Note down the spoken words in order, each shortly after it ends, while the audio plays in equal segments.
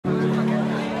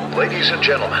Ladies and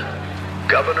gentlemen,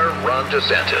 Governor Ron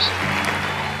DeSantis.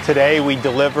 Today we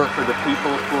deliver for the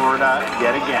people of Florida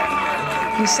yet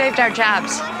again. You saved our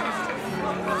jobs.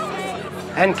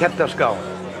 And kept us going.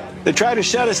 They tried to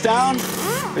shut us down,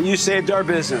 but you saved our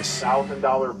business.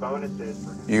 $1,000 bonuses.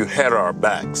 You had our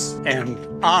backs. And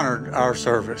honored our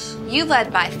service. You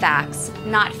led by facts,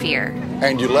 not fear.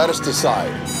 And you let us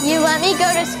decide. You let me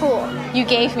go to school. You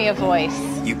gave me a voice.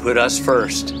 You put us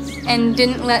first. And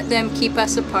didn't let them keep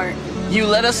us apart. You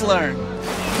let us learn.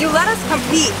 You let us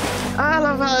compete. All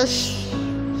of us.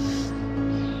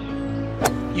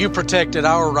 You protected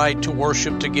our right to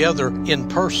worship together in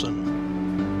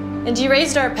person. And you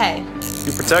raised our pay.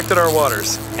 You protected our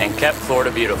waters. And kept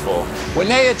Florida beautiful. When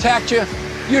they attacked you,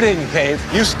 you didn't cave.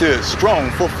 You stood strong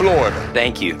for Florida.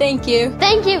 Thank you. Thank you.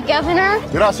 Thank you, Governor.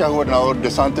 Gracias, Gobernador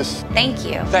DeSantis. Thank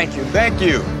you. Thank you. Thank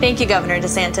you. Thank you, Governor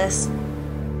DeSantis.